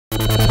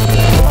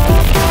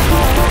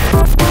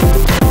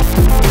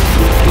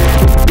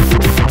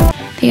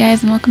Hey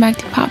guys, and welcome back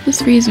to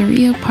Papa's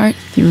Freezeria Part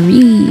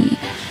 3.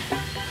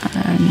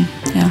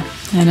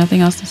 Yeah,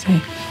 nothing else to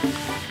say.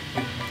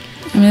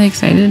 I'm really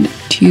excited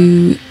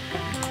to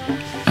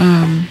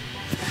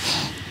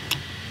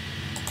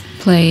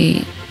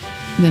play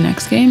the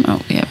next game.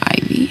 Oh, we have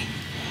Ivy.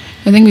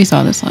 I think we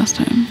saw this last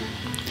time.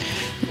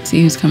 Let's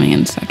see who's coming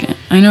in second.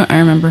 I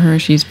remember her.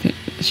 She's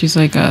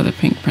like the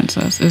pink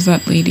princess. Is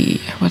that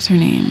lady? What's her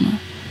name?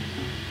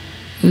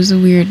 It was a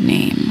weird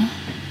name.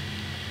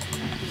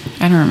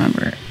 I don't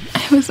remember.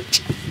 It was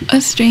such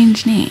a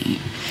strange name.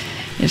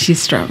 Yeah,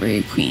 she's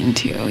Strawberry Queen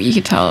too. You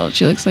can tell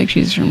she looks like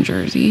she's from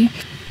Jersey.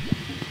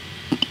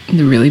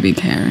 The really big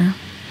hair.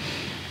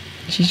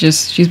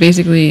 She's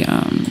basically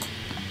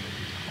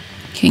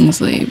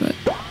Kingsley, but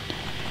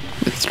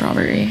with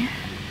strawberry,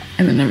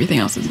 and then everything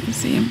else is the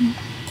same.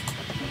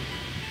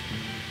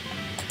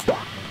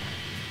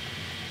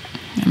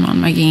 I'm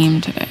on my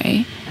game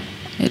today.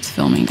 It's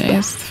filming day.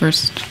 It's the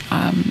first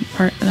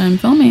part that I'm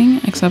filming,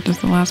 except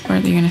it's the last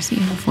part that you're gonna see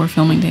before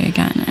filming day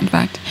again. In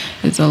fact,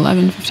 it's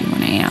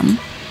 11:51 a.m.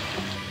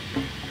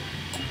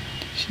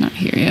 She's not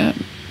here yet.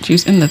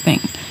 She's in the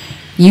thing.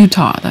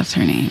 Utah, that's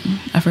her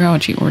name. I forgot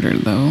what she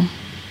ordered though.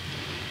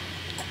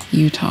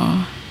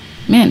 Utah.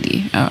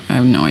 Mandy. Oh, I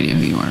have no idea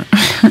who you are.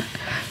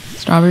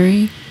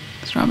 Strawberry?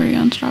 Strawberry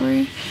on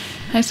strawberry?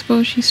 I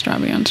suppose she's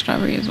strawberry on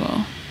strawberry as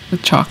well.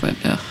 With chocolate.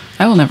 Ugh.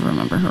 I will never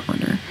remember her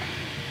order.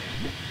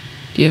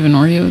 Do you have an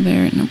Oreo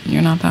there? Nope,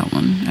 you're not that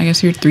one. I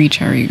guess you're 3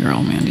 cherry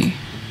girl, Mandy.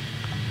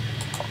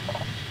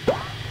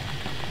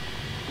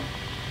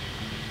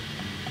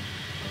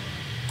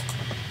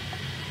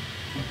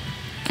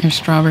 You're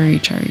strawberry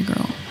cherry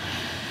girl.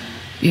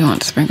 You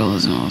want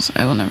sprinkles and all.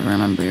 I will never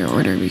remember your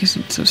order because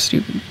it's so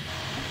stupid.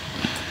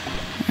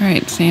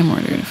 Alright, same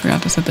order. I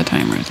forgot to set the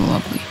timer. It's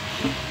lovely.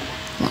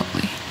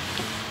 Lovely.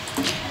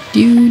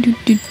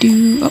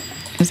 Oh,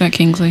 is that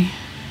Kingsley?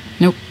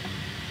 Nope.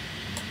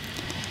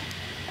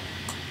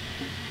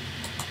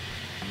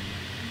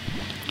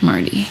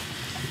 Marty.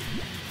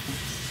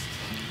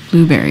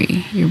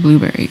 Blueberry. You're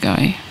blueberry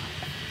guy.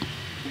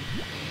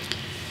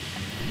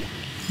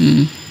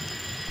 I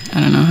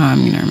don't know how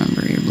I'm gonna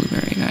remember your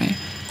blueberry guy.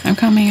 I'm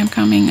coming.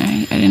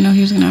 I didn't know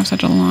he was gonna have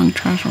such a long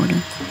trash order.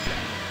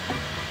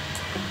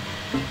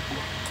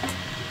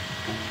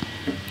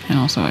 And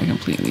also I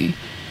completely...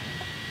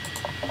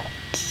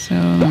 So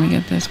let me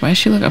get this. Why does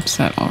she look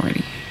upset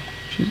already?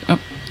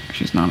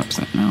 She's not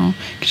upset now.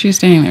 Because she was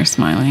standing there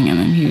smiling, and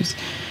then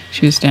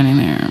she was standing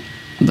there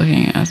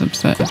looking as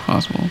upset as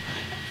possible.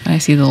 I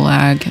see the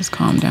lag has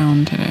calmed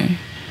down today.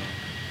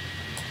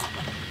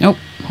 Nope,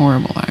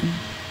 horrible lag.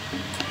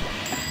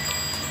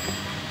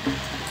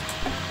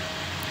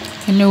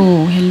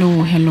 Hello.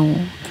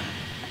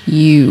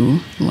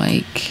 You,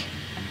 like...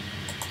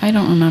 I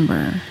don't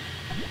remember.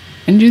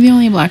 And you're the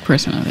only black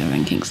person other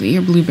than Kingsley.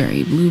 You're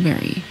blueberry.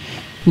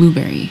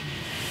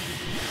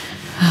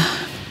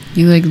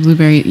 You like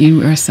blueberry.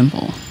 You are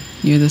simple.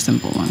 You're the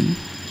simple one.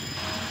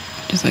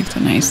 Just like the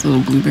nice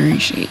little blueberry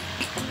shake.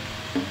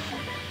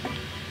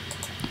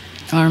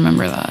 I'll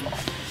remember that.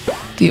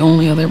 The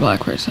only other black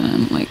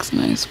person likes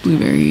nice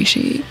blueberry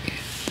shake.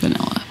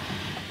 Vanilla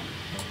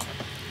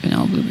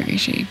blueberry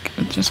shake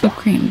with just whipped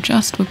cream.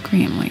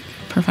 Like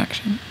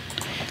perfection.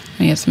 Let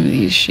me get some of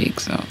these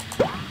shakes out.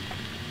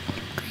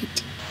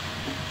 Great.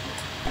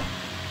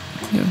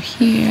 Go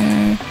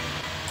here.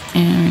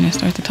 And we're gonna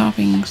start the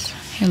toppings.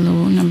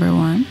 Hello, number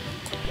 1.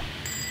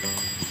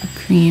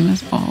 Cream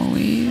as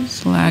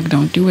always. Lag,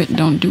 don't do it.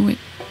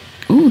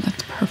 Ooh,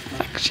 that's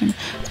perfection.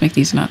 Let's make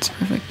these nuts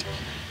perfect.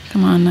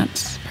 Come on,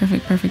 nuts.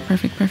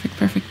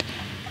 Perfect.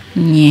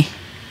 Yeah.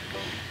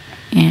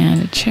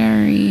 And a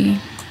cherry.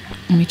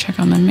 Let me check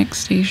on the mix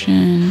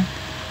station.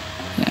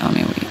 Yeah, let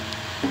me wait.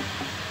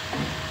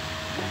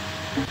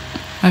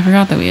 I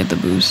forgot that we had the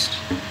boost.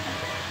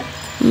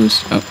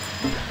 Oh,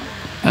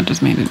 that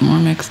just made it more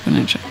mixed than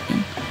it should have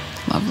been.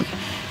 Lovely.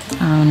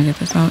 Let me get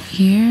this out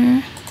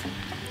here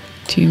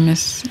to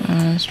Miss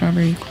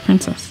Strawberry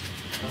Princess.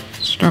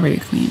 Strawberry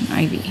Queen.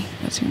 Ivy.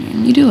 That's your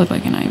name. You do look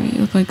like an Ivy.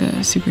 You look like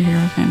a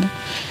superhero, kind of.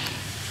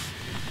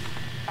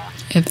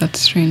 If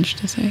that's strange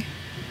to say.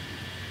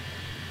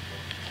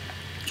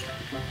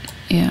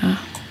 Yeah.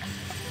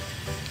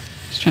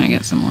 Just trying to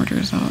get some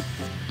orders out.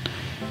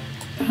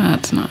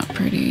 That's not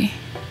pretty.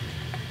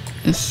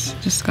 This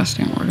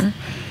disgusting order.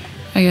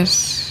 I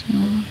guess,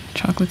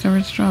 chocolate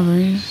covered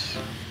strawberries.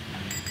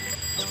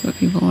 That's what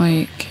people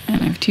like.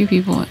 And I have 2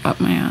 people up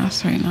my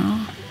ass right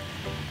now.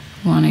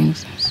 Wanting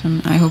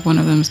some. I hope one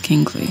of them is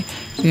Kingsley.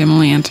 See, I'm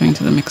only answering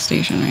to the mix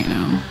station right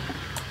now.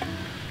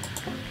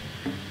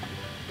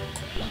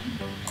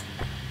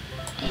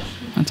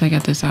 Once I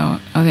get this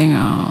out, I think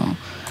I'll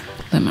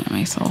limit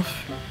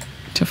myself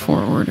to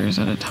 4 orders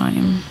at a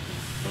time.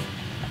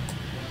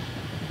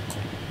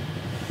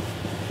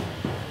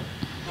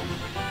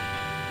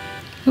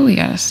 Oh, we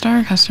got a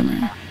star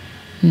customer.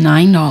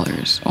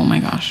 $9. Oh my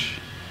gosh.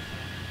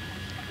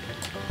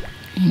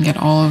 You can get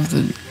all of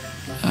the,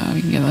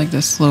 you can get like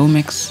the slow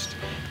mix,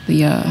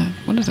 the,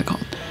 what is it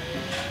called?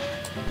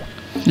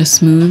 The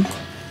smooth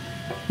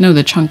No,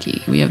 the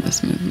chunky. We have the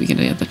smooth. We can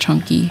get the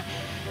chunky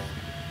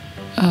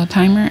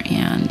timer,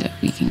 and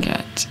we can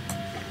get.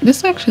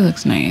 This actually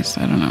looks nice.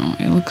 I don't know.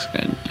 It looks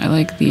good. I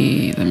like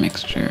the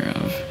mixture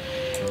of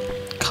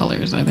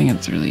colors. I think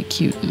it's really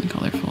cute and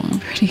colorful and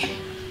pretty.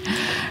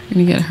 I'm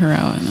gonna get her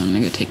out, and I'm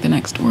gonna go take the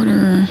next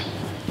order.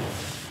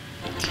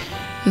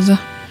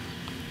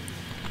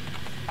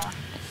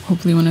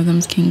 Hopefully one of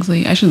them's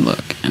Kingsley. I should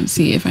look and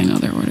see if I know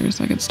their orders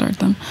so I could start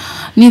them.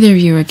 Neither of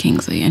you are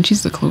Kingsley, and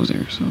she's the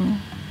closer, so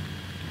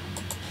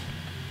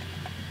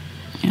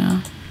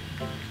yeah.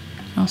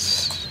 I'll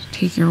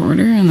take your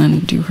order and then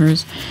do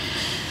hers.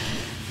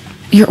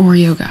 Your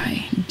Oreo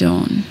guy,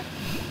 Doan.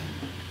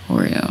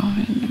 Oreo.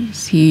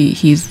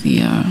 He's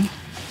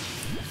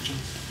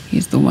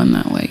the one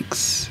that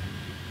likes,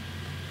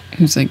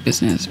 who's like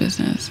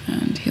business,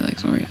 and he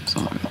likes Oreos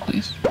all over the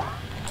place.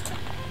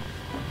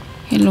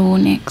 Hello,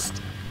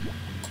 next.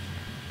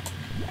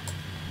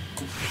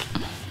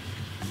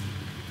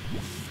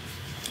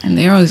 And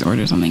they always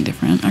order something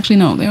different. Actually,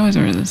 no, they always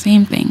order the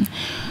same thing,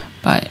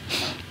 but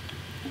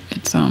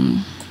it's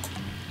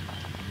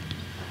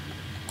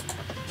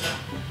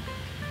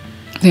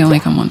they only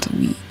come once a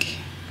week.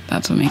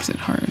 That's what makes it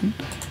hard.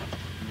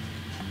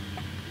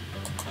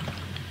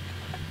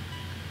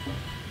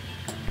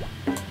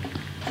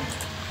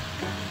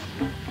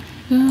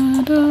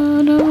 Da,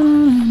 da, da,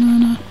 da,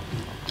 da.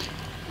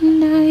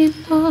 And I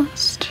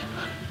lost.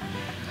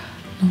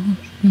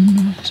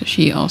 So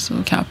she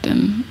also,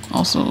 Captain,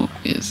 also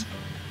is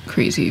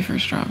crazy for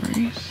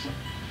strawberries.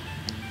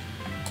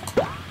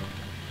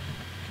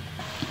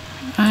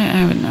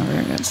 I would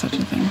never get such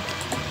a thing.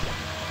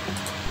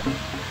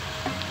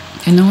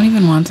 And no one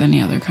even wants any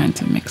other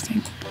kinds of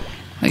mixing.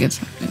 Like,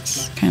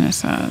 it's kind of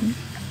sad.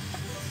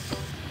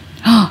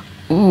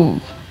 Oh,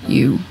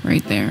 you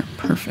right there.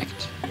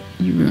 Perfect.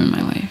 You ruined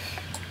my life.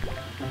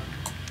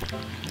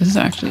 This is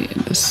actually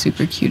the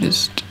super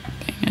cutest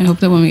thing. I hope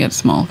that when we get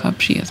small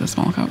cup, she has a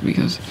small cup,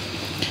 because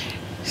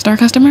star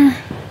customer,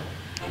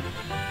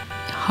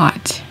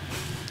 hot.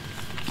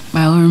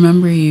 I'll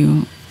remember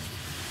you.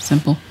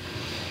 Simple.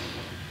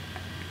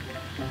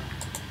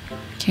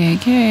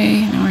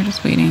 Okay. Now we're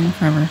just waiting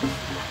forever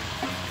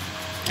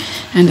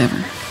and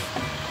ever.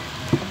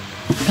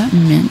 That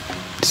mint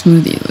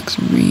smoothie looks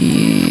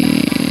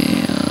really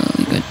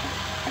good.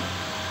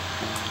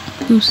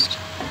 Boost.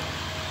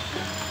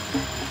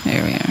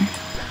 There we are.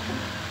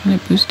 And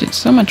it boosted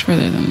so much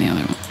further than the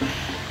other one.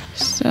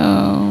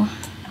 So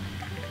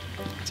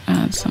let's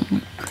add some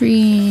whipped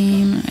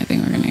cream. I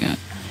think we're gonna get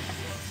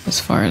as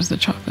far as the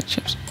chocolate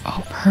chips.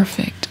 Oh,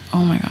 perfect.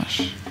 Oh my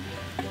gosh.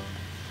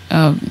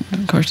 Of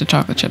course, the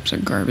chocolate chips are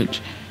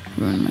garbage.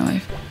 Ruined my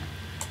life.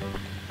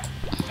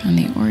 And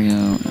the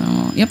Oreo.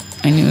 Oh, yep.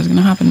 I knew it was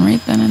gonna happen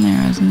right then and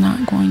there. I was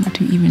not going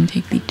to even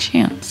take the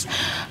chance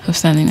of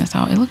sending this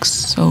out. It looks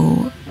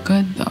so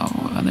good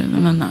though. Other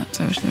than the nuts,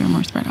 I wish they were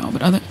more spread out.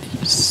 But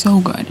it's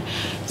so good,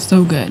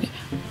 so good.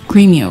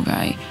 Creamio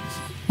guy.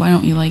 Why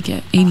don't you like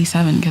it?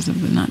 87 because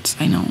of the nuts.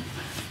 I know.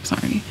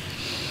 Sorry.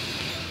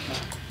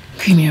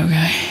 Creamio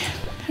guy.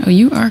 Oh,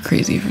 you are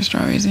crazy for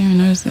strawberries. I didn't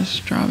even notice the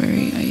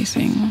strawberry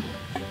icing.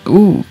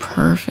 Ooh,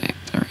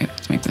 perfect. All right,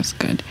 let's make this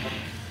good.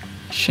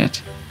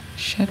 Shit.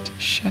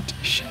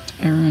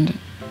 I ruined it.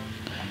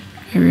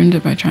 I ruined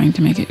it by trying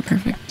to make it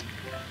perfect.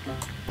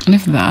 And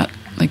if that,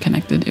 like,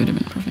 connected, it would have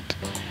been perfect.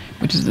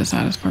 Which is the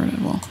saddest part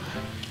of all.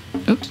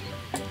 Oops.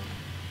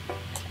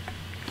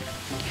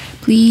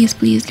 Please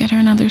get her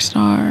another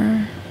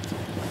star.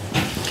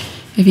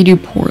 If you do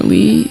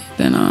poorly,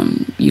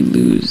 then you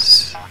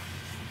lose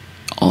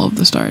all of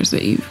the stars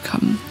that you've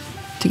come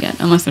to get.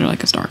 Unless they're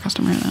like a star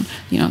customer, then,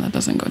 you know, that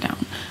doesn't go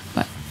down.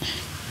 But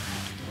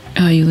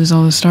you lose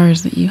all the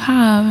stars that you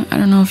have. I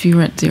don't know if you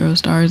were at 0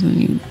 stars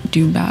and you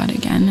do bad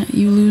again.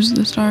 You lose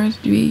the stars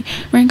to be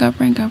rank up.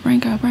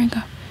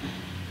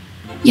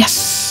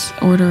 Yes!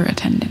 Order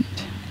attendant.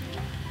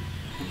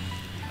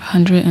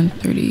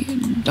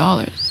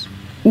 $130.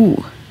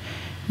 Ooh.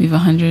 We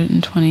have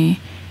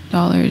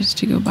 $120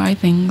 to go buy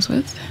things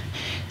with.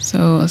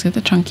 So let's get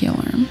the chunky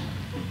alarm.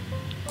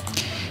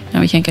 Now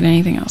we can't get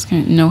anything else.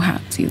 No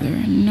hats either.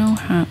 No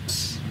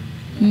hats.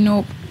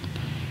 Nope.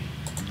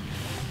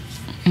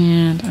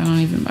 And I don't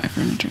even buy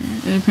furniture.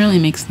 It apparently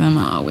makes them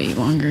way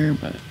longer,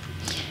 but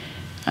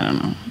I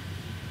don't know.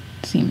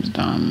 It seems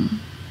dumb.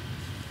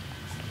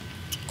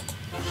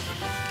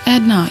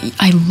 Edna.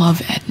 I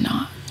love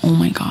Edna. Oh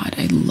my god.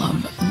 I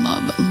love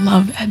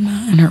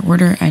Edna. And her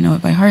order, I know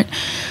it by heart.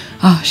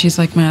 Oh, she's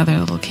like my other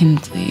little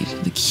Kingsley.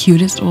 The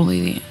cutest old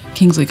lady.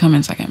 Kingsley, come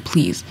in second,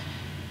 please.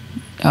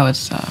 Oh,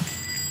 it's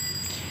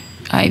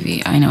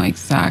Ivy. I know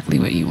exactly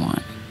what you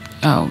want.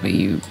 Oh, but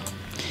I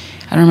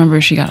don't remember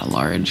if she got a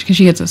large, because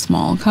she gets a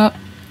small cup,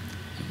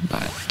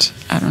 but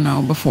I don't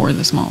know before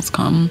the smalls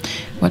come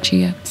what she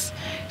gets.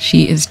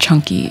 She is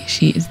chunky.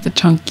 She is the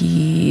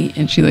chunky,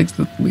 and she likes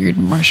the weird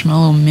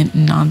marshmallow mint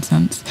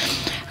nonsense.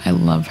 I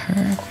love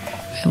her.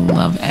 I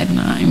love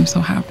Edna. I'm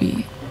so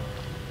happy.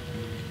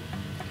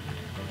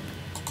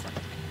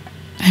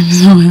 I'm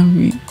so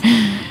happy.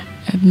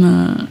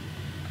 Edna.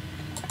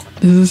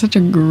 This is such a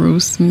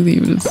gross smoothie,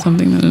 but it's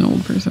something that an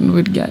old person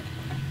would get.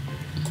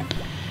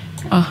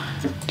 Oh,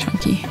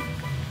 chunky.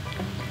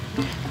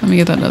 Let me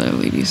get that other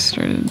lady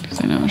started,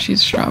 because I know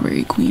she's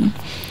strawberry queen.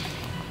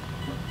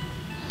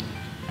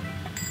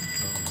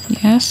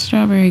 Yes,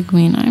 strawberry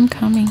queen, I'm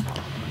coming.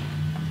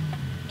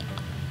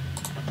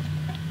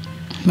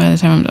 By the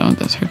time I'm done with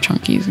this, her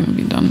chunky is gonna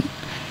be done.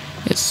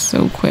 It's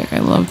so quick. I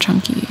love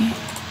chunky.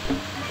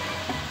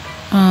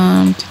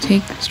 To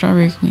take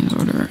strawberry queen's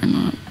order or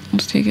not?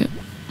 Let's take it.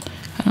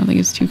 I don't think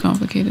it's too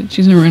complicated.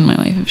 She's gonna ruin my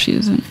life if she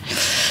isn't.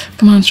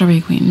 Come on,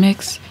 strawberry queen,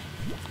 mix.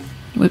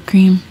 Whipped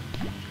cream,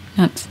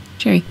 nuts,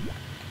 cherry.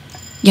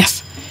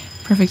 Yes,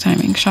 perfect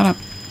timing. Shut up.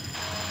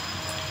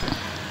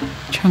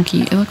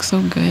 Chunky. It looks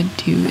so good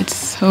too. It's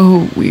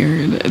so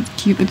weird. It's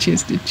cute that she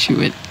has to chew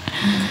it.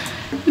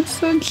 It's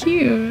so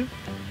cute.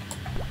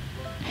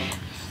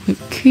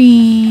 Whipped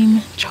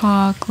cream,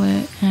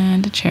 chocolate,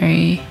 and a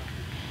cherry.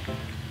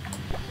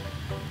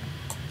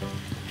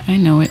 I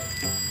know it.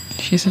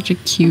 She's such a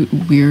cute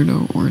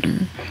weirdo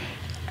order.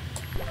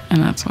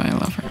 And that's why I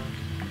love her.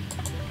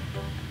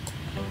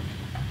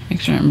 Make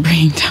sure I'm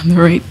bringing down the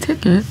right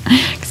ticket.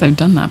 Because I've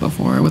done that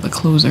before with a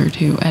closer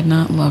too.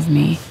 Edna, love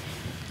me.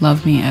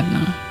 Love me,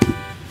 Edna.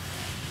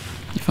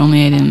 If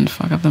only I didn't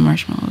fuck up the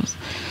marshmallows.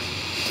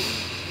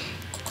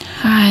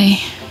 Hi.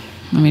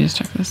 Let me just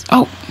check this.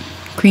 Oh,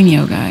 creamy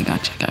yoga. I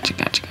gotcha.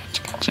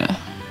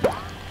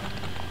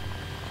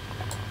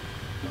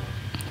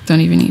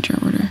 Don't even eat your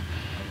order.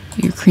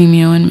 You're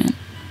Creamio and Mint.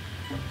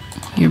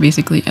 You're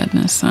basically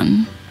Edna's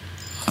son,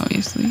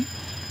 obviously.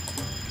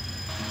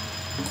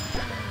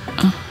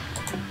 I'm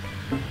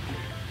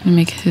gonna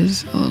make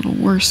his a little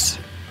worse.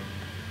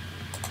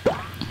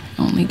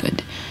 Only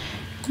good.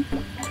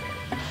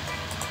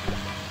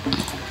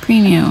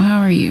 Creamio, how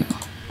are you?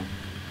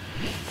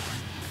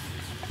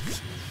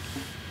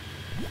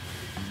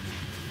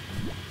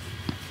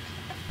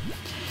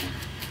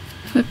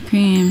 Whipped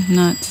cream,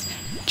 nuts,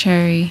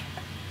 cherry,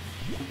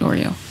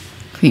 Oreo.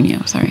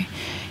 Creamio, sorry.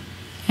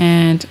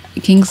 And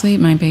Kingsley,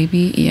 my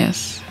baby,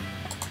 yes.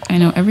 I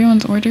know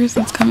everyone's orders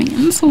that's coming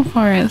in so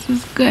far. This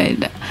is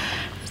good.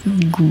 This is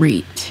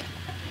great.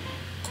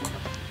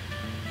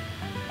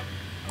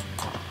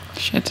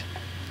 Shit.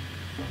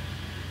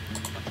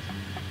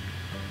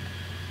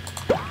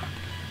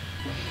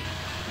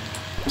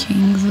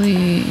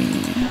 Kingsley.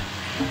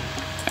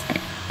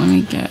 Alright, let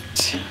me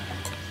get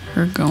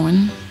her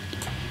going.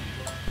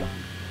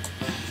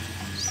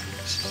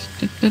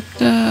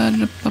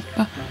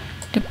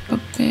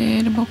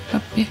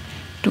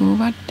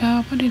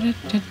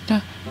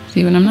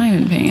 See, when I'm not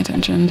even paying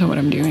attention to what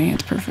I'm doing,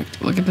 it's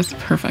perfect. Look at this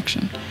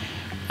perfection.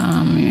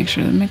 Let me make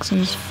sure the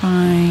mixer's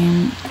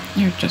fine.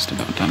 You're just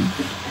about done.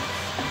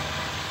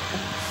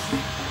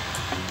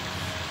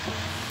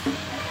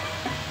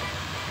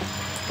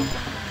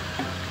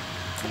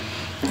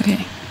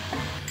 Okay.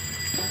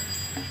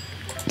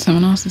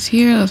 Someone else is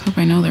here. Let's hope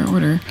I know their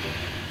order.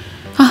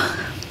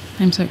 Ah,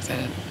 I'm so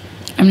excited.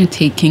 I'm gonna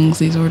take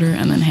Kingsley's order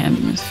and then hand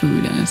him his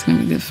food, and it's gonna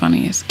be the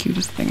funniest,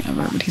 cutest thing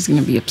ever, but he's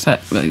gonna be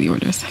upset by the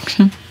order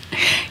section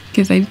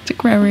because I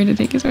took forever to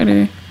take his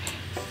order.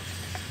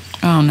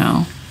 Oh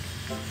no.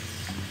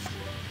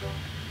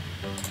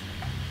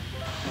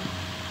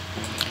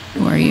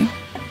 Who are you?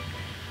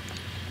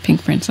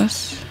 Pink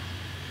Princess.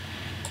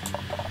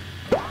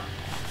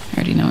 I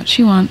already know what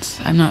she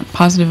wants. I'm not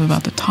positive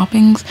about the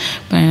toppings,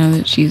 but I know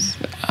that she's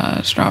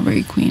a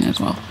strawberry queen as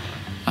well.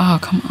 Oh,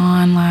 come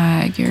on,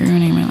 lag. You're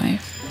ruining my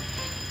life.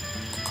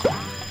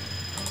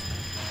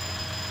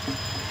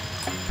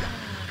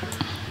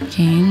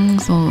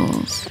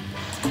 Kingsles.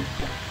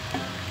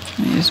 Let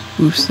me just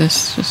boost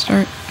this to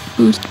start.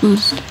 Boost.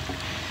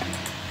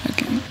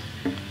 Okay.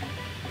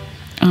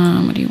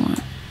 What do you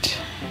want?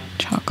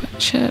 Chocolate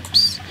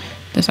chips.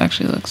 This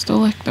actually looks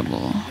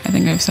delectable. I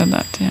think I've said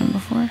that to him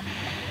before.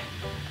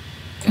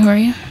 Who are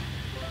you?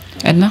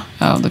 Edna?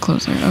 Oh, the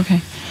closer.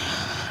 Okay.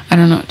 I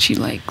don't know what she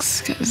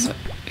likes because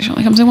she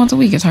only comes in once a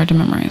week. It's hard to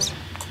memorize.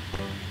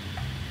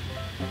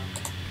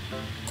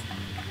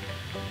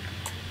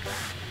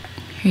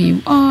 Here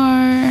you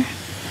are.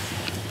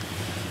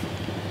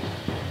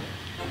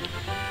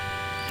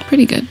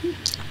 Pretty good.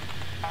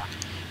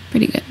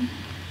 Pretty good.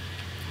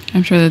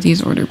 I'm sure that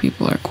these order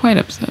people are quite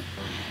upset.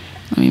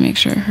 Let me make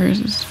sure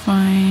hers is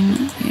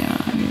fine. Yeah,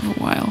 we have a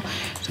while.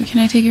 So can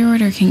I take your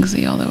order,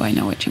 Kingsley? Although I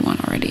know what you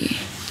want already.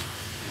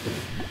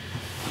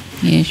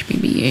 Yes,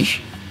 baby, yes.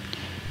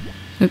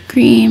 Whipped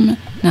cream,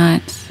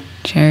 nuts,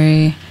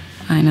 cherry.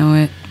 I know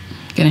it.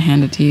 Gonna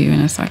hand it to you in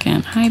a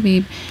second. Hi,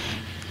 babe.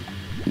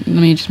 Let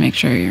me just make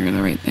sure you're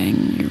the right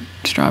thing. You're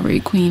strawberry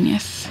queen,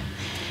 yes.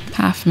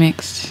 Half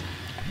mixed.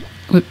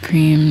 Whipped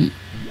cream.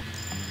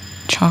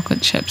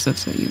 Chocolate chips,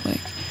 that's what you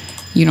like.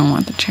 You don't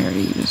want the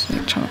cherry, you just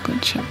like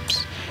chocolate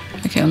chips.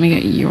 Okay, let me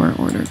get your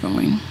order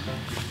going.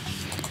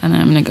 And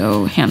then I'm gonna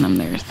go hand them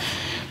theirs.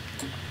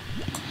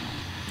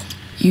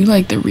 You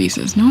like the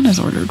Reese's. No one has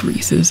ordered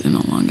Reese's in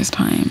the longest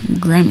time.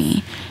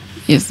 Grammy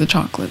is the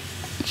chocolate.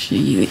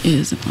 She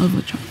is in love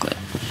with chocolate.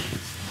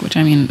 which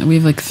I mean, we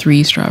have like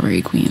 3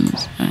 strawberry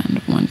queens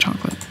and 1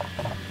 chocolate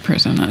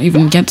person that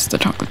even gets the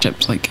chocolate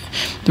chips, like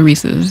the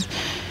Reese's.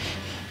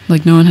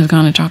 Like, no one has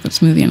gone a chocolate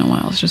smoothie in a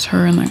while. It's just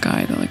her and that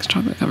guy that likes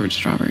chocolate covered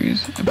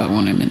strawberries, but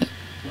won't admit it.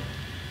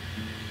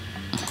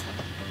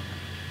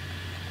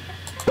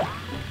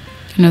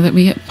 I know that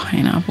we get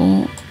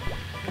pineapple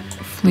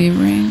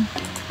flavoring.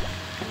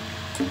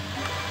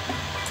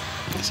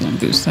 So I'm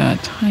boost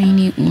that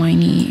tiny,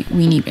 whiny,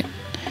 weeny bit.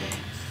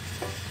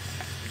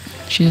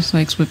 She just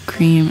likes whipped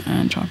cream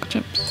and chocolate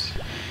chips.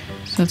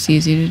 So that's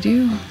easy to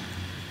do.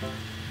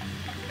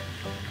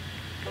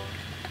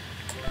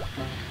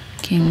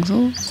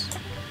 Kingsley's.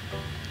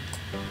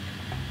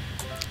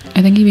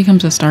 I think he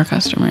becomes a star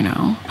customer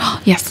now.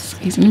 Yes,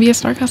 he's gonna be a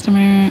star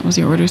customer. Was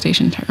your order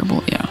station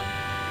terrible? Yeah.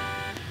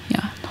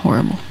 Yeah,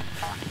 horrible.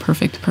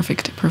 Perfect.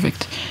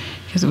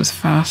 Because it was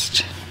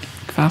faster.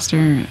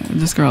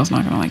 This girl's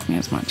not gonna like me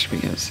as much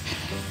because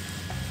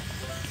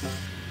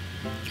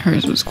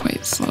hers was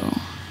quite slow.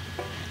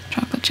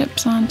 Chocolate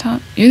chips on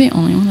top. You're the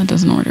only one that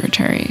doesn't order a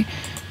cherry.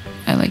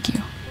 I like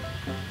you.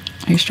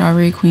 Your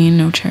strawberry queen,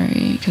 no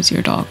cherry, because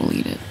your dog will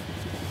eat it.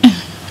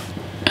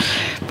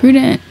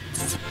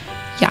 Prudence.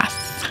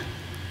 Yes.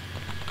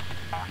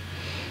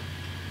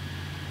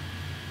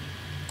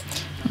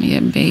 Let me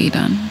get Bay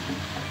done.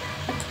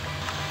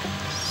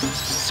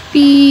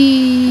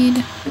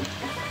 Speed.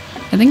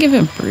 I think if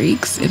it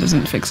breaks, it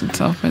doesn't fix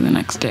itself by the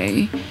next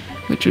day,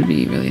 which would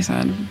be really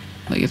sad.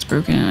 Like, it's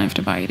broken and I have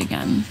to buy it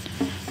again.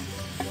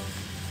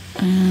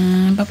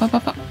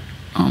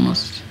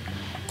 Almost.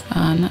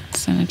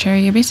 Nuts and a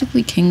cherry. You're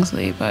basically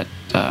Kingsley, but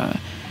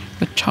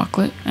with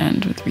chocolate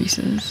and with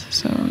Reese's.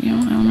 So, you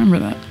know, I remember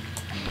that.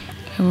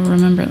 I will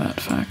remember that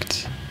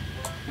fact.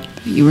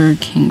 That you were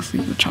Kingsley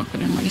with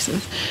chocolate and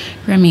Reese's.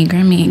 Grammy,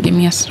 give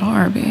me a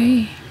star,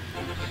 babe.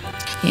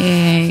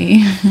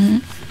 Yay.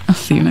 I'll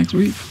see you next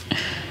week.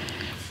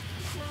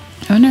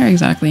 I wonder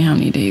exactly how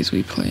many days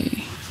we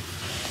play.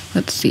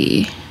 Let's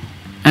see.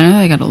 I know that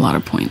I got a lot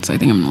of points. I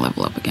think I'm gonna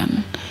level up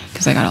again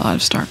because I got a lot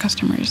of star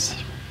customers.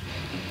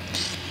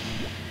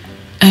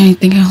 I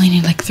think I only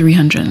need like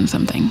 300 and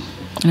something,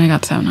 and I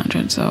got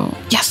 700. So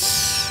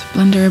yes,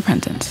 Blender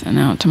Apprentice. And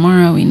now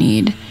tomorrow we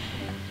need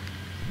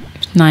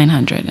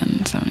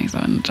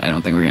 977, which I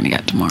don't think we're gonna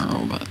get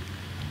tomorrow, but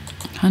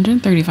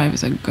 135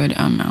 is a good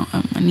amount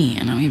of money,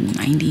 and now we have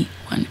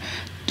 91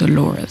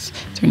 Dolores.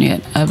 So we're gonna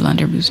get a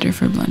Blender booster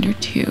for Blender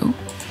 2,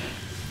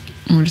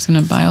 and we're just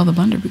gonna buy all the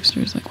Blender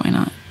boosters. Like, why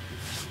not?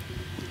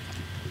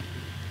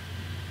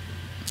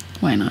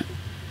 Why not?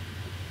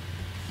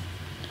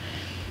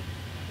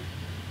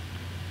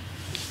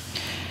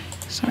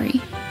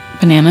 Sorry.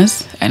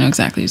 Bananas. I know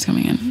exactly who's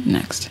coming in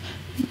next.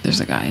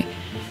 There's a guy.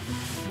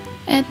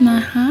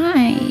 Edna,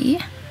 hi.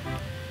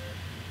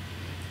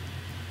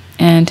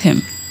 And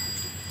him.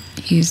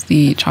 He's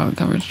the chocolate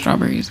covered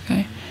strawberries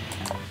guy.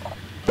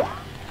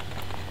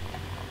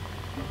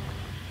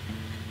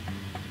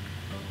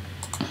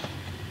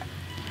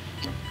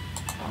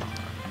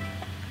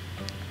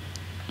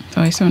 It's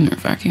always so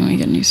nerve-wracking when we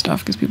get new stuff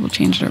because people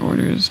change their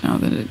orders now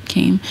that it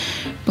came.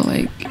 But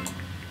like,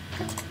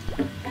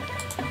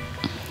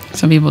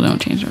 some people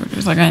don't change their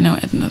orders. Like, I know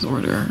Edna's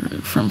order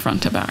from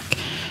front to back.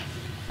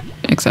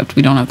 Except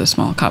we don't have the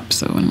small cup,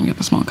 so when we get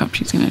the small cup,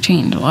 she's going to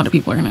change. A lot of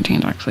people are going to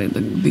change, actually.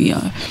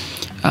 The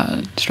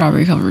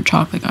strawberry covered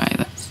chocolate guy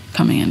that's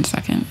coming in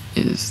second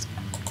is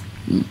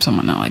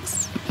someone that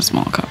likes the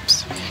small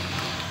cups.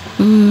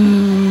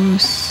 Ooh,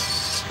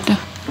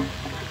 stuff.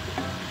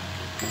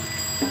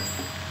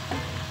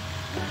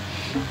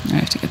 I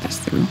have to get this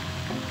through.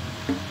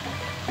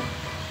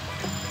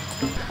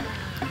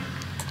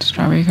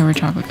 Strawberry covered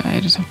chocolate guy. I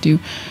just have to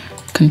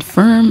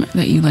confirm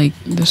that you like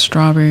the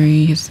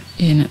strawberries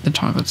in the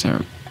chocolate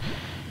syrup.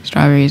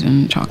 Strawberries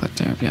and chocolate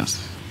syrup,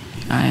 yes.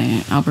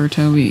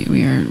 Alberto, we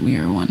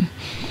are one.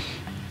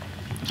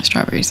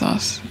 Strawberry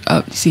sauce.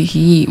 Oh, see,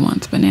 he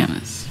wants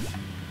bananas.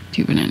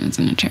 2 bananas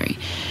and a cherry.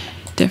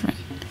 Different.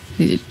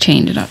 You need to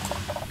change it up.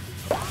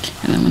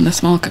 And then when the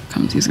small cup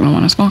comes, he's gonna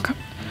want a small cup.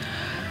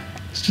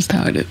 It's just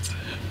how it is.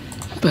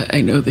 But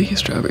I know the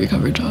strawberry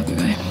covered chocolate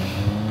guy.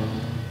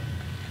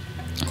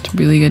 It's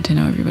really good to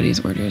know everybody's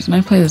orders. And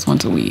I play this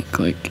once a week.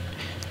 Like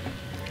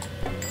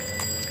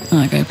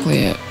I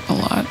play it a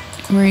lot.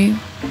 Where are you?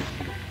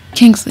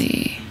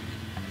 Kingsley.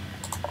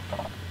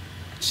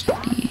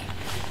 Cutie.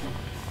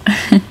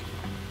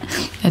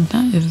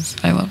 Edna is...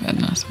 I love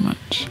Edna so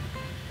much.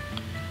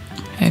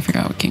 I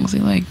forgot what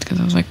Kingsley liked because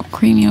I was like,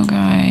 Creamio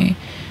guy,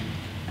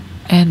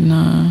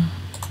 Edna.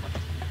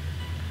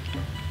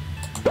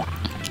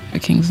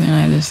 But Kingsley and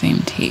I have the same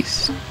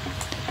taste.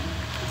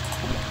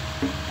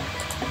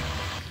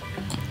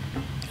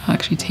 I'll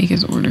actually take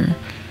his order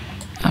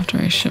after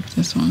I ship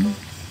this one.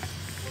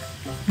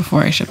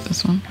 Before I ship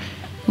this one.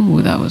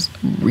 Ooh, that was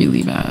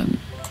really bad.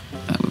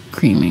 That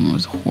creaming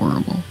was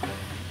horrible.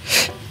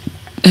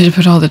 I had to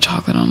put all the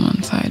chocolate on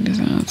one side because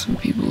I know that's what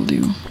people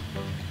do.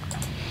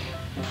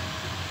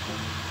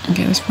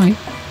 Okay, this point.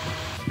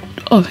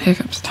 Oh,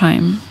 hiccups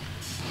time.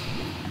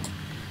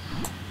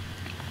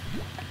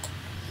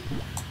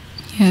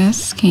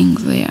 Yes,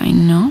 Kingsley, I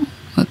know.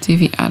 Let's see if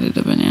he added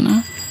a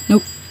banana.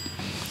 Nope.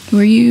 Who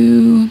are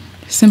you?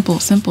 Simple,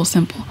 Simple,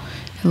 Simple.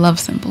 I love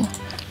Simple.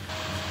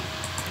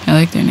 I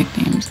like their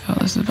nicknames. Oh,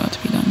 this is about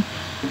to be done.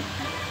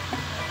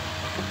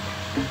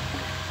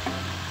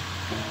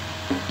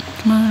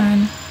 Come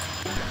on.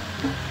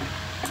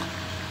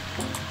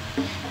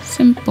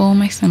 Simple,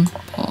 my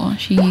Simple.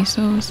 She's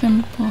so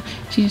simple.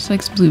 She just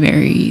likes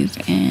blueberries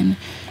and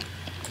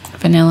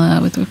vanilla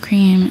with whipped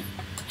cream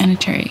and a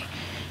cherry.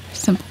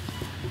 Simple.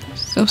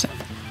 So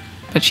simple.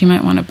 But she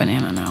might want a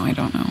banana now. I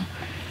don't know.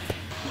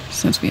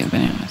 Since we have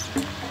bananas.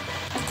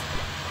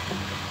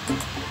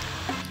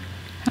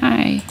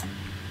 Hi.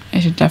 I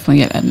should definitely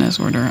get Edna's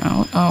order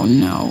out. Oh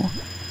no.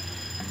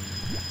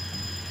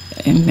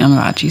 And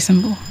Namachi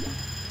symbol.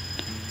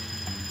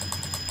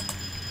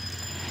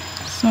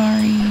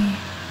 Sorry.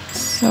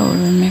 So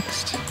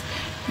remixed.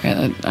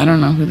 Right, I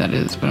don't know who that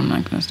is, but I'm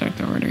not going to start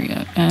the order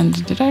yet.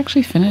 And did I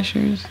actually finish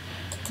yours?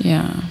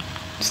 Yeah.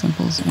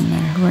 Simple's in there.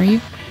 Who are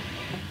you?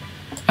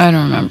 I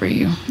don't remember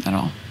you at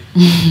all.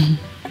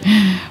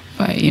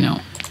 But, you know.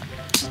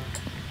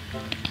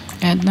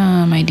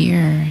 Edna, my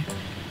dear.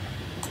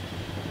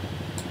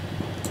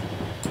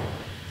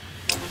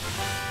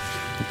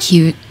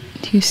 Cute.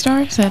 2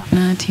 stars,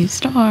 Edna. 2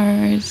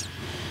 stars.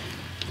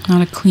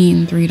 Not a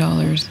clean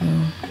 $3,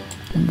 though.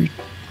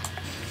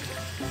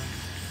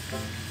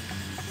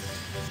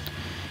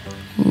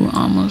 Ooh,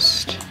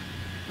 almost.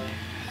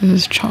 This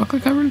is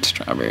chocolate covered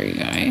strawberry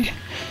guy.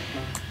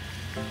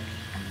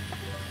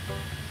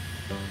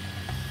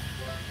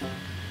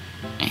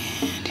 And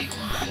he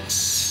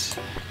wants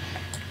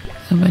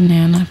the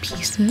banana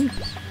pieces.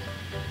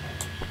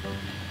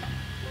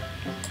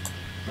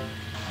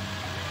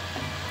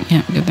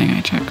 Yeah, good thing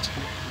I checked.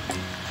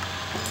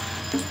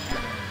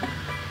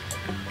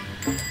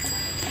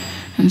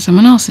 And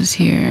someone else is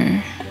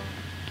here.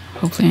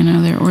 Hopefully I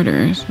know their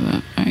order so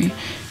that I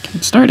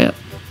can start it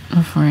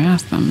before I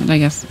ask them. But I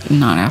guess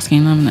not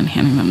asking them and then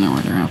handing them their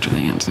order after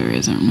they answer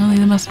isn't really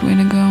the best way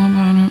to go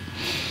about it.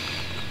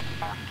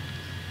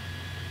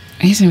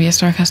 He's gonna be a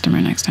star customer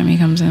next time he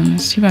comes in.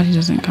 It's too bad he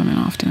doesn't come in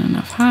often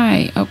enough.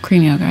 Hi. Oh,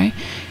 Creamio guy.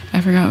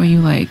 I forgot what you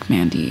like,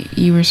 Mandy.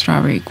 You were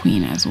Strawberry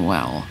Queen as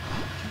well.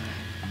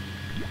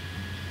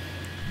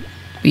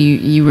 But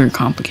you were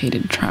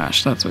complicated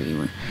trash. That's what you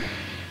were.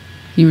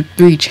 You were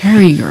 3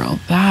 cherry girl.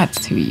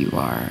 That's who you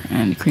are.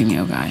 And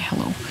Creamio guy.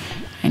 Hello.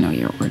 I know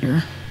your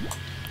order.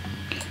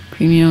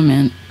 Creamio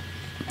mint.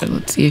 But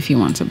let's see if he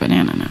wants a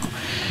banana now.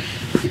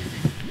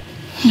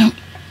 Nope.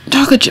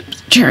 Chocolate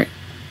chips. Cherry.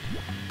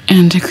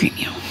 And a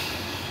Creamio.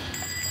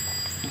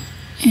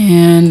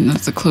 And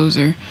that's the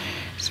closer.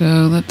 So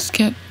let's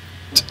get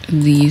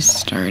these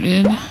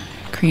started.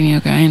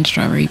 Creamio guy and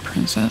Strawberry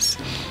Princess.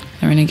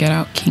 They're gonna get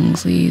out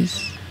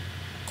Kingsley's.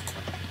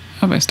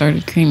 Oh, I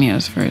started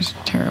Creamio's first.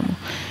 Terrible.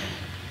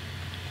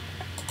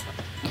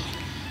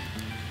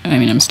 I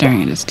mean, I'm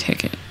staring at his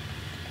ticket.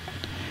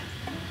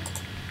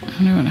 I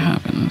wonder what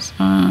happens.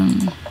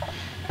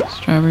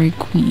 Strawberry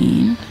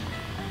Queen.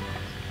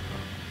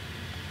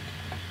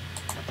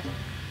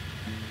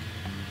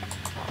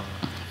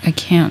 I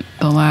can't.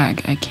 The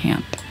lag. I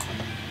can't.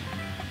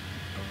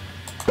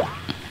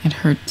 It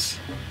hurts.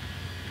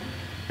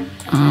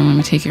 Let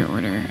me take your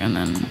order and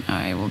then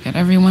I will get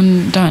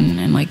everyone done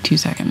in like 2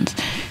 seconds.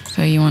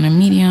 So you want a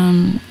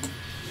medium,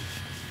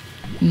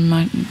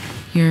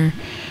 your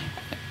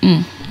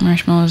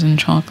marshmallows and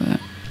chocolate.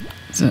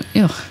 So,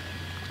 ugh.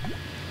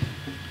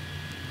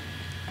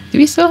 Do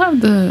we still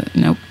have the,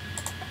 nope.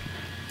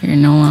 You're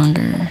no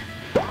longer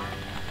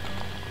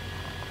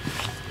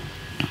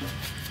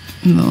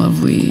the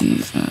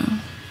lovely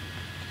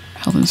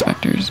health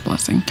inspector's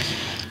blessing.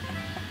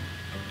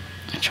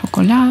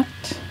 Chocolate.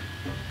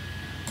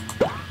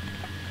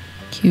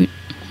 Cute.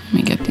 Let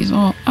me get these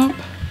all up.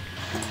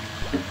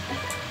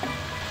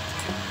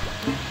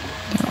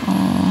 They're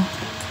all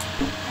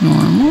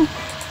normal.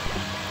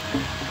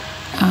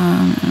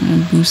 I'm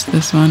gonna boost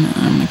this one.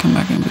 I'm gonna come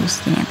back and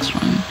boost the next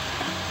one.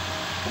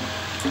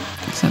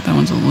 Except that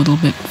one's a little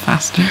bit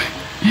faster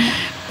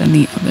than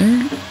the other.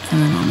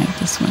 And then I'll make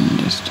this one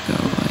just go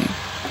like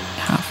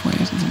halfway.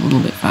 So it's a little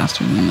bit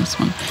faster than this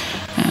one.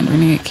 And we're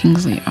gonna get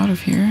Kingsley out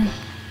of here.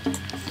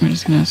 We're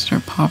just gonna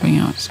start popping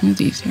out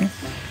smoothies here.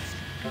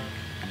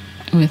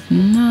 With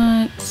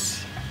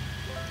nuts.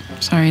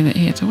 Sorry that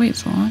he had to wait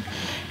so long.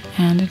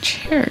 And a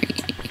cherry.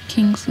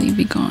 Kingsley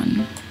be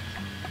gone.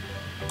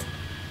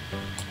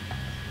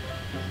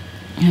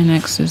 And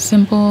next is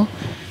Simple.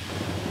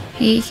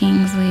 Hey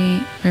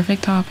Kingsley.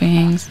 Perfect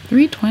toppings.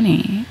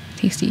 $3.20.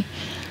 Tasty.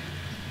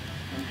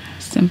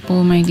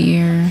 Simple, my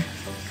dear.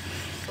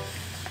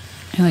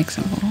 I like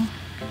Simple.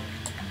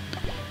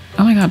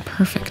 Oh my god,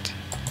 perfect.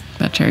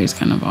 That cherry's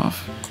kind of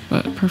off,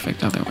 but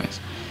perfect otherwise.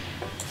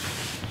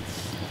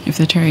 If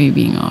the cherry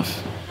being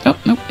off. Oh,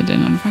 nope, it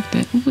didn't affect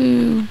it.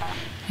 Woo.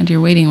 And your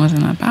waiting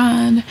wasn't that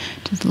bad.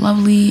 Just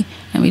lovely.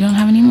 And we don't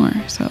have any more.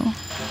 So,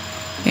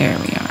 there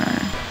we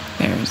are.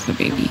 There's the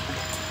baby.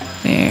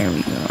 There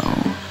we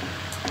go.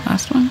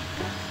 Last one.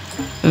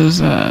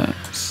 Those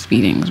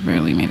beatings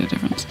barely made a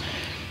difference.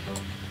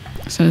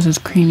 So this is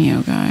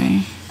Creamio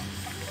guy.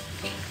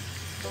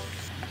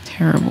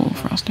 Terrible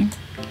frosting.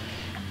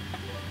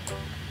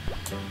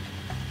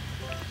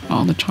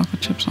 All the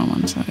chocolate chips on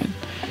one side.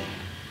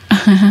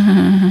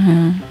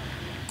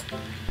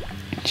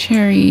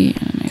 Cherry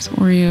and a nice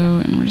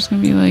Oreo, and we're just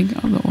gonna be like,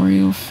 oh, the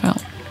Oreo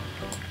fell.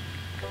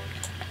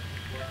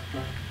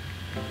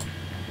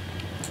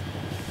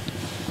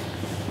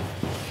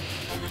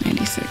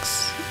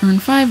 Earn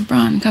 5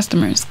 Braun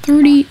customers,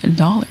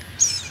 $30.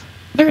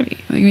 30.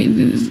 Like,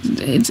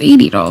 it's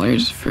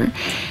 $80 for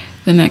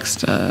the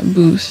next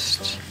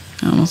boost.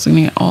 I'm also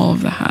gonna get all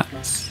of the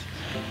hats.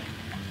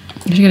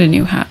 I should get a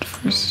new hat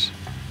first,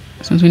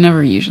 since we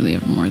never usually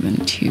have more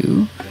than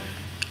 2.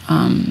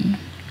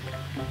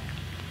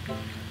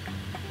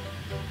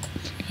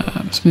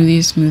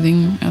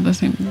 Smoothing at the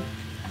same,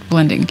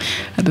 blending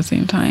at the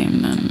same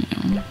time.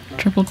 Then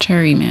triple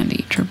cherry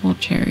Mandy.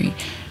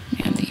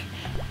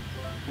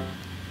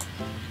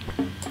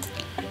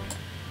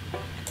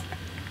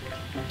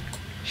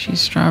 She's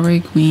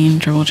Strawberry Queen,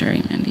 Triple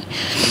Cherry Mandy.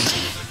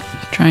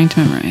 Trying to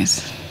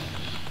memorize.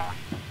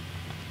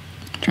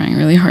 Trying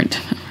really hard to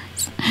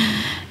memorize.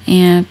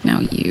 And now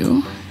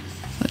you.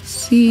 Let's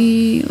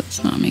see.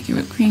 Let's not make it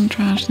whipped cream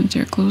trash since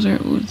you're a closer.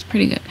 Oh, it's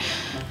pretty good.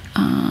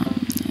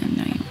 And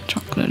now you want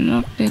chocolate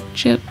chocolate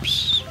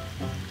chips.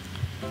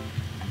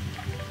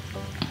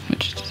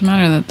 Which doesn't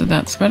matter that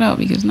that's spread out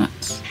because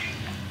nuts.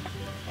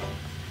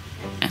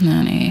 And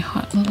then a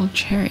hot little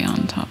cherry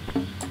on top.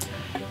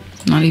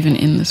 Not even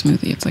in the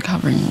smoothie, it's like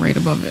hovering right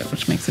above it,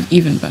 which makes it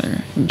even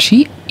better. And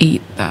she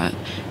ate that.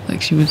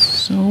 Like, she was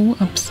so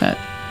upset.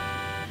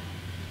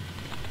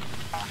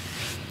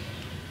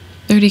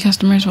 30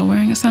 customers while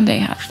wearing a Sunday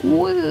hat.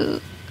 Woo!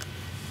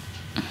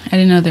 I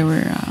didn't know there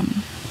were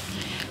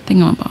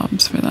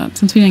thingamabobs for that.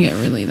 Since we didn't get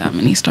really that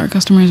many star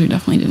customers, we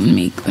definitely didn't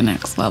make the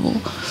next level,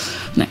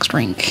 next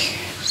rank.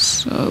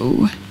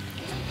 So,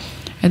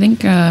 I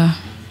think,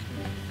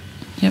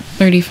 yep,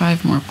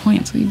 35 more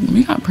points.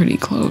 We got pretty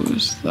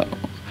close, though.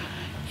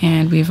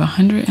 And we have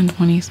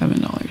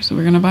 $127. So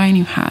we're going to buy a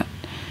new hat.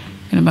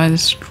 We're going to buy the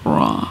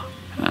straw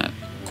hat.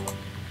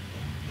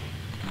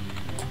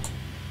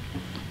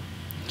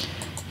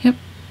 Yep.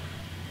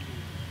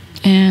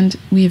 And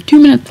we have 2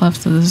 minutes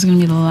left, so this is going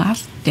to be the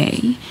last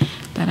day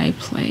that I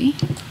play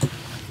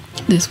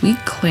this week.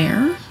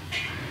 Claire.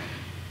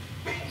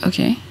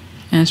 Okay.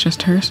 And it's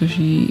just her, so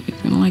she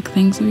is gonna like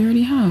things that we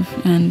already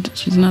have. And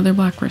she's another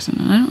black person,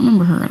 and I don't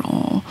remember her at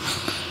all.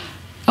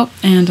 Oh,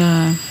 and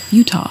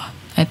Utah.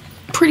 I'm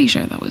pretty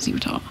sure that was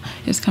Utah.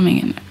 Is coming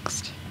in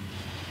next.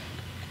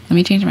 Let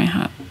me change my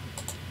hat.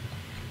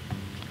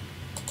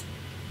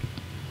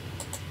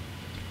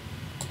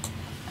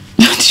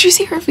 Did you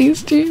see her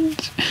face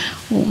change?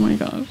 Oh my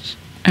gosh.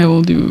 I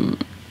will do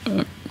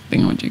a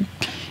thingamajig.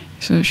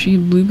 So she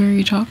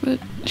blueberry chocolate.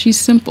 She's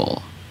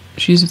simple.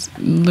 She's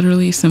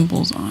literally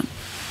simples on.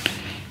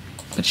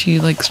 But she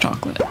likes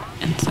chocolate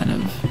instead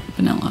of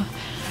vanilla.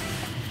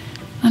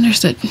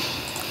 Understood.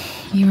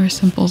 You are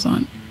simples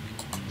on.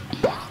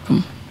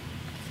 Welcome.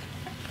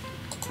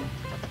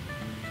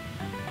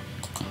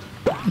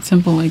 It's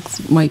simple likes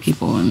white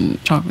people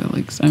and chocolate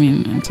likes,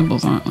 and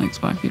simples on likes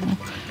black people.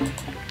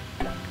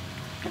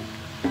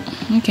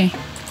 Okay,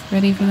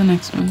 ready for the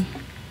next one.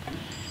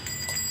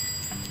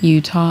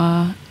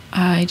 Utah.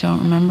 I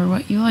don't remember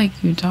what you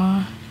like,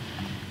 Utah.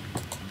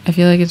 I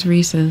feel like it's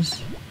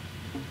Reese's.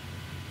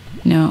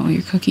 No,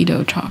 your cookie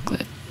dough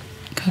chocolate.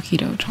 Cookie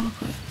dough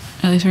chocolate.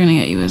 At least we're gonna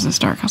get you as a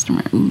star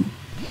customer. Ooh.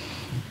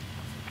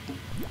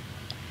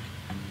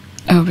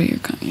 Oh, but your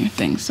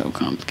thing's so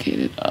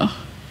complicated. Ugh.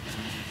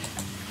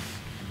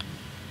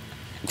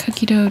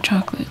 Cookie dough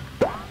chocolate.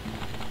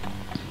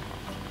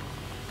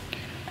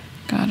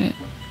 Got it.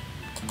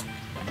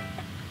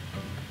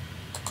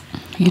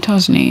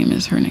 Utah's name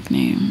is her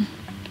nickname.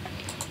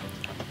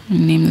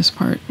 Name this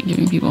part,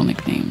 giving people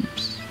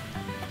nicknames.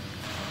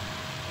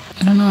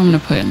 I don't know what I'm gonna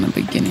put in the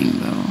beginning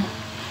though,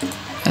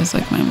 as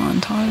like my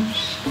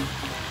montage.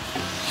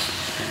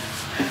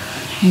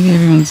 Maybe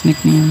everyone's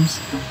nicknames.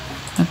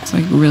 That's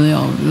like really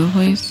all over the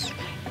place.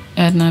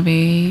 Edna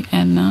Bay,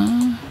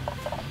 Edna.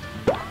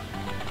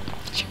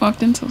 She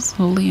walked in so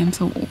slowly and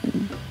so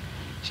old.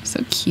 She's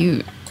so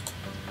cute.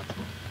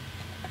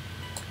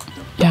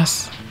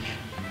 Yes,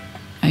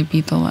 I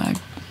beat the lag.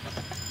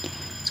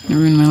 It's gonna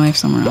ruin my life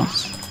somewhere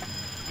else.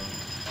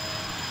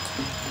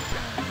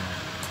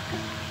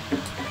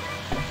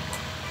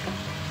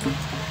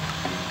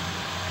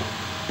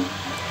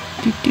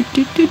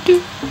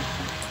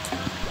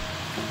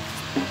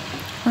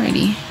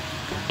 Alrighty,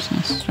 just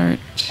gonna start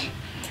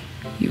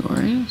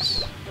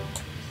yours.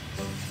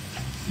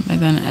 By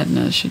then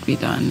Edna's should be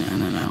done,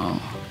 and then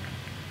I'll...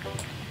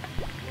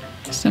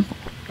 Simple.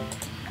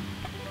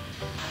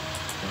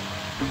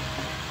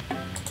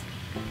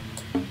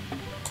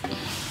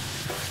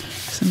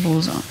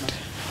 Symbols on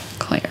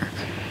Claire.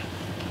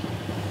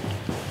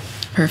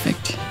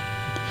 Perfect.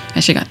 I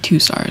should have got 2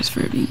 stars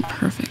for it being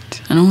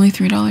perfect. And only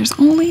 $3.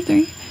 Only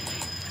 3?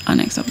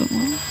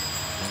 Unacceptable.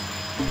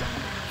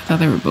 I thought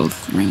they were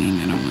both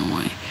ringing. I don't know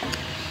why.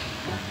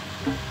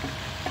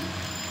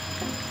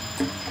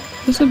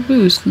 What's a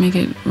boost? Make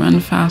it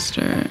run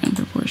faster in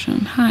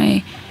proportion.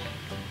 Hi,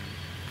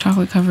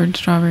 chocolate covered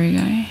strawberry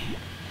guy.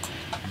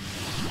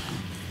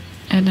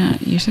 Edna,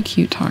 you're so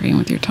cute talking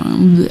with your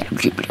tongue.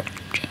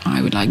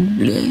 I would like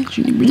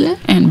bleh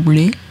and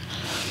bleh.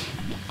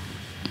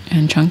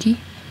 And Chunky.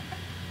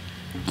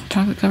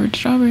 Chocolate covered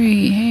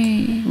strawberry.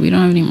 Hey, we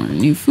don't have any more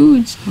new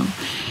foods. So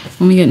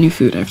when we get new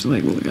food, I have to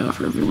like look it out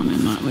for everyone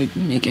and not like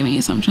make any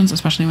assumptions,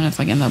 especially when it's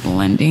like in the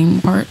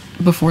blending part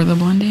before the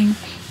blending.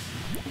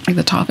 Like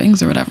the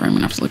toppings or whatever, I'm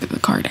gonna have to look at the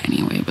card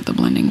anyway, but the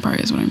blending part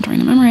is what I'm trying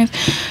to memorize.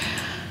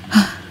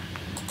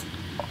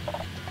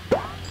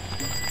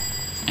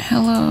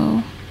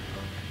 Hello.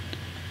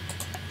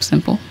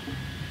 Simple.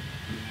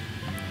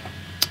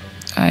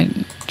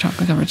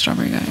 Chocolate covered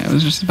strawberry guy. I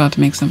was just about to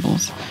make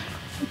Simple's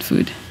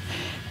food.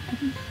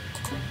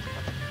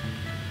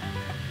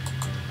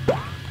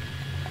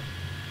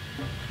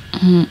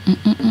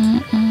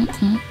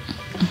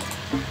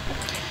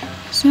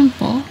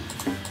 Simple.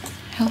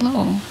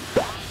 Hello.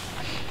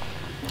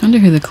 I wonder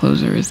who the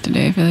closer is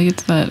today. I feel like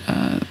it's that,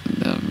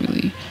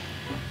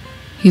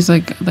 he's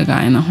like the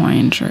guy in the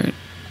Hawaiian shirt.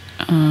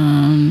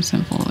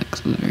 Simple,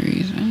 like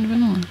blueberries and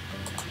vanilla.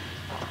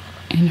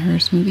 In her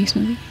smoothie. It's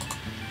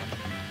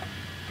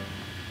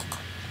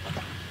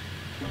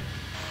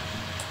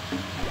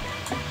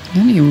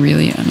gonna be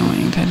really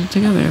annoying tied it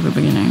together at the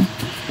beginning,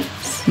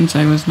 since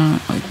I was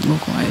not like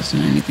localized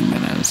in anything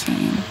that I was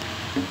saying.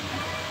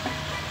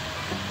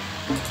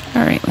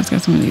 Alright, let's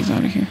get some of these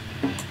out of here.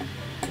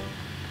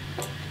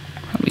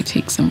 Probably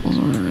take Simple's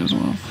order as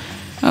well.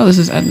 Oh, this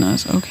is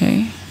Edna's.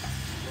 Okay.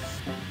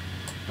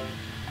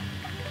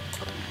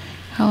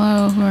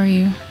 Hello, who are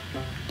you?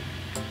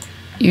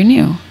 You're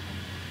new.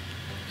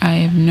 I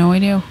have no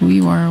idea who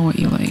you are or what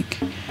you like.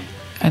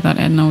 I thought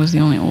Edna was the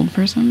only old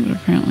person, but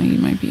apparently you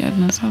might be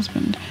Edna's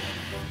husband.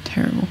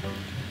 Terrible.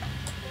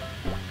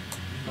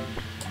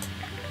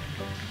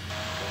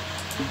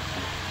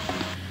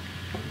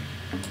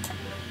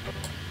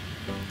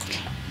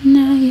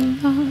 Now you're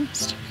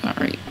lost.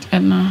 Alright,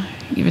 Edna,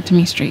 give it to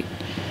me straight.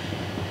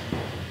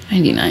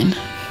 99.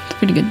 It's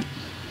pretty good.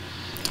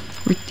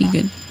 Pretty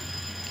good.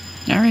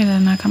 Alright,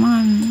 Edna, come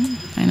on.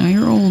 I know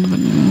you're old, but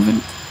move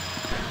it.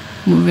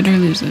 Move it or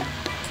lose it.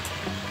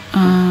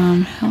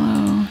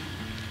 Hello.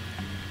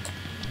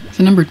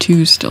 So number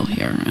 2 is still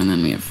here, and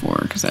then we have 4,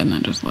 because Edna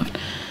just left.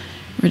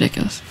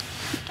 Ridiculous.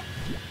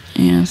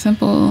 And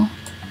Simple,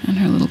 and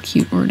her little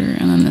cute order,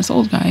 and then this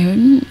old guy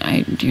who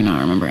I do not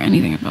remember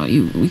anything about.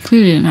 You. We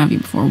clearly didn't have you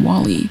before.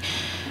 Wally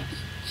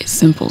is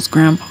Simple's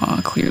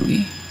grandpa,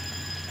 clearly.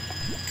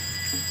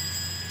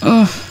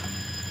 Ugh.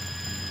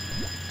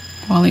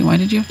 Wally, why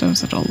did you have to have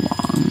such a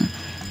long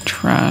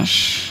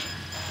trash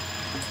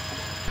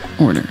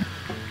order?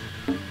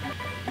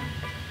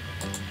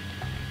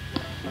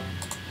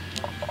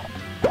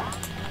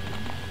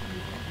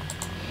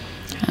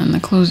 And the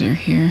closer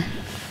here.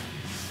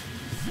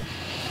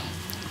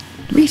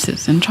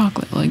 Reese's and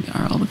chocolate. Like,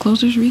 are all the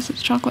closers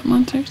Reese's chocolate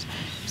monsters?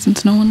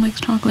 Since no one likes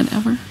chocolate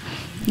ever.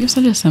 You have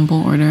such a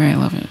simple order. I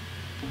love it.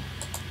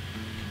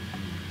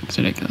 It's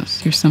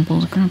ridiculous. You're Simple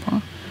as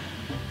grandpa.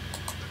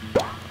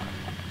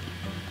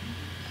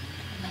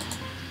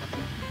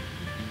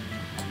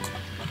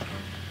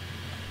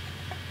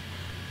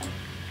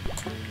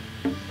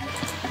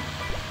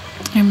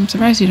 I'm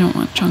surprised you don't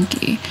want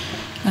Chunky.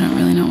 I don't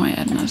really know why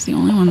Edna's the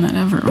only one that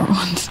ever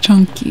wants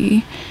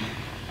Chunky.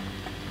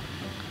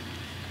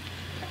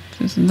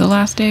 This is the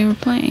last day we're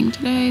playing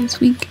today,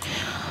 this week.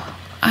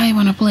 I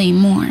want to play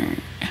more,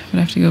 but I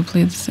have to go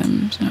play The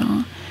Sims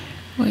now.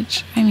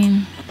 Which, I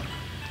mean,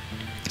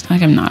 it's not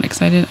like I'm not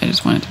excited. I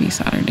just want it to be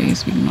Saturday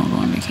so we can all go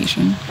on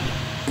vacation.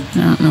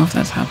 And I don't know if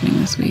that's happening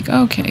this week.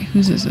 Okay,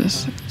 whose is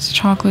this? It's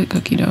chocolate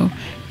cookie dough.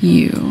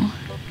 You.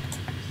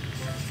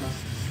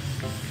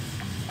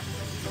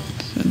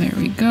 So there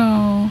we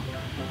go.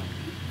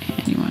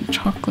 And you want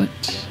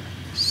chocolate.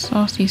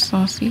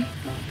 Saucy.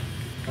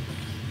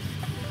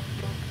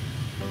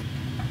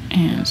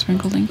 And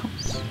sprinkled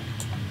inkles.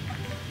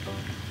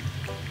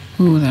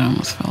 Ooh, that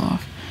almost fell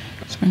off.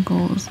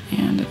 Sprinkles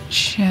and a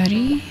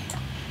cherry.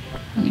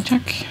 Let me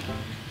check.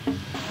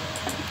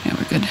 Yeah,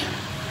 we're good.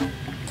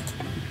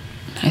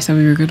 I said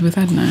we were good with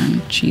Edna,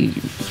 and she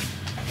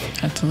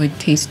had to like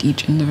taste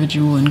each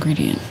individual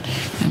ingredient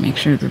and make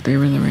sure that they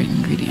were the right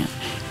ingredient.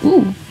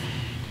 Ooh,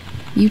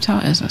 Utah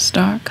is a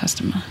star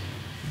customer.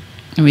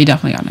 And we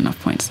definitely got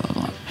enough points to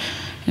level up.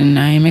 And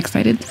I'm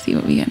excited to see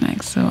what we get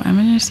next. So I'm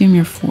gonna assume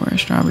you're 4,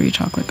 strawberry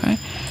chocolate guy.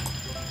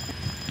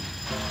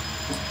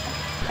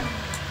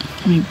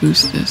 Let me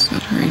boost this so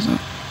it hurries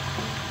up.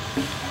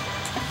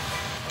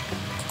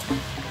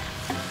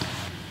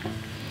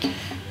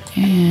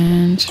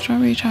 And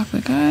strawberry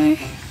chocolate guy,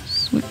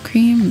 whipped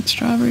cream with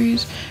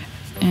strawberries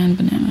and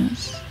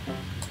bananas.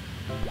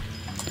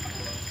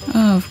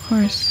 Oh, of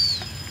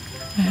course.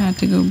 I had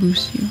to go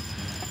boost you.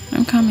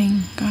 I'm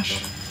coming.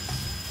 Gosh.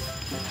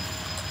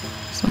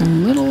 It's a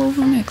little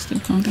overmixed.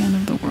 It's not the end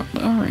of the world.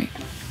 Alright.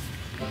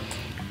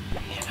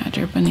 Got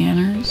your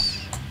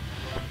bananas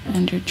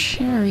and your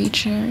cherry,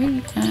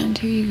 and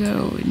here you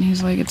go. And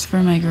he's like, it's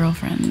for my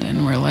girlfriend.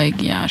 And we're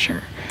like, yeah,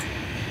 sure.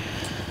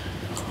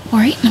 All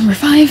right, number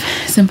 5,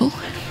 simple.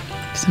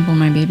 Simple,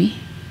 my baby.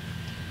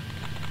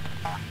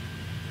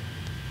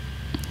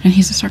 And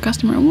he's a star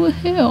customer.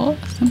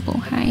 Woohoo! Simple,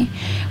 hi.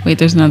 Wait,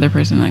 there's another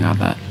person that got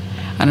that.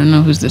 I don't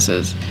know whose this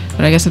is,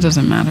 but I guess it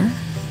doesn't matter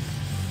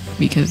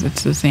because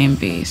it's the same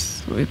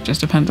base. It just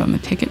depends on the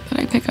ticket that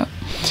I pick up.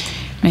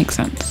 Makes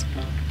sense.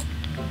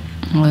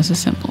 Well, this is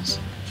simples.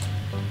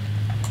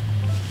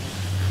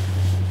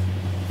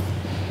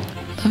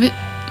 Love it,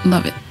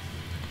 love it.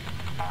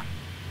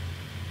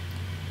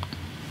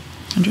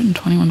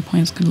 121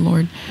 points, good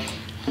lord.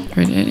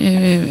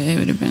 It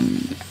would have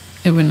been,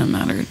 it wouldn't have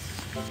mattered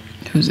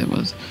whose it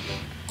was.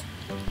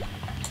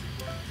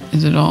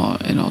 It all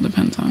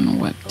depends on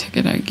what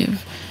ticket I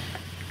give.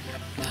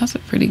 That's a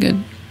pretty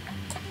good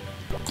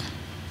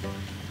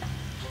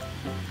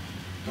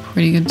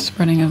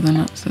spreading of the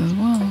nuts as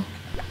well.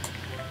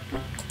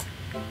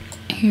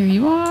 Here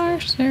you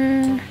are,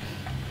 sir.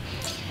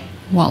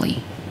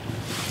 Wally.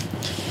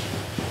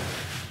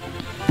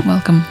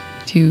 Welcome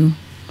to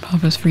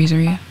Papa's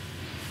Freezeria.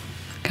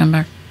 Come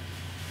back.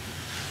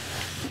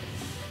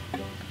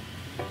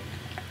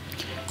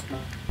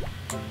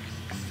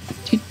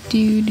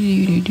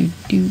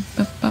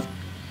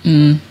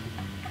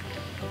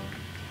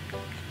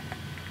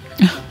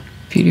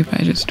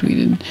 PewDiePie just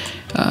tweeted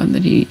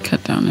that he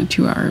cut down a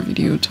 2-hour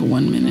video to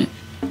 1 minute.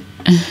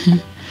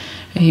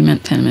 He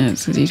meant 10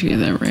 minutes because he tweeted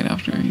that right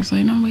after. He's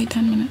like, no, wait,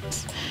 10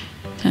 minutes.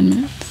 10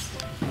 minutes.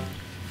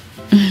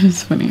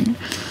 It's funny.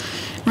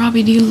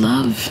 Robbie, do you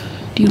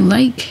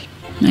like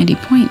 90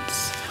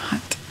 points?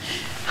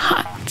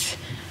 Hot.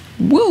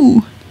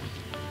 Woo!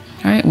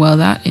 Alright, well,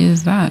 that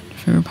is that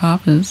for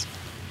Papa's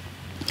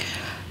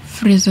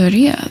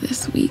Freezeria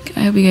this week.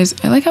 I hope you guys,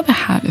 I like how the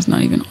hat is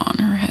not even on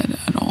her head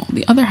at all.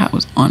 The other hat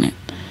was on it.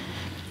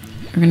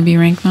 We're gonna be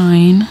rank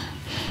 9.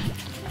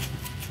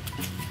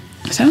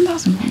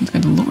 7,000 points,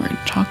 good lord.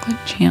 Chocolate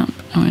champ.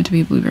 I want it to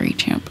be blueberry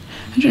champ.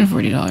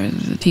 $140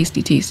 is a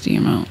tasty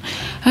amount.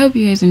 I hope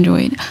you guys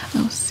enjoyed.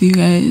 I'll see you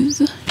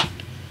guys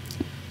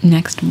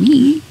next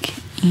week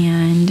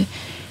and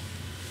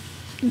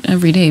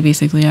every day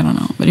basically. I don't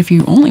know, but if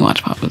you only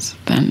watch Papa's,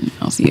 then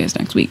I'll see you guys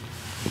next week.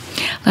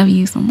 Love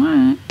you so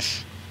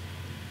much,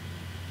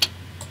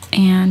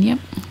 and yep,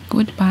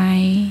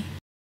 goodbye.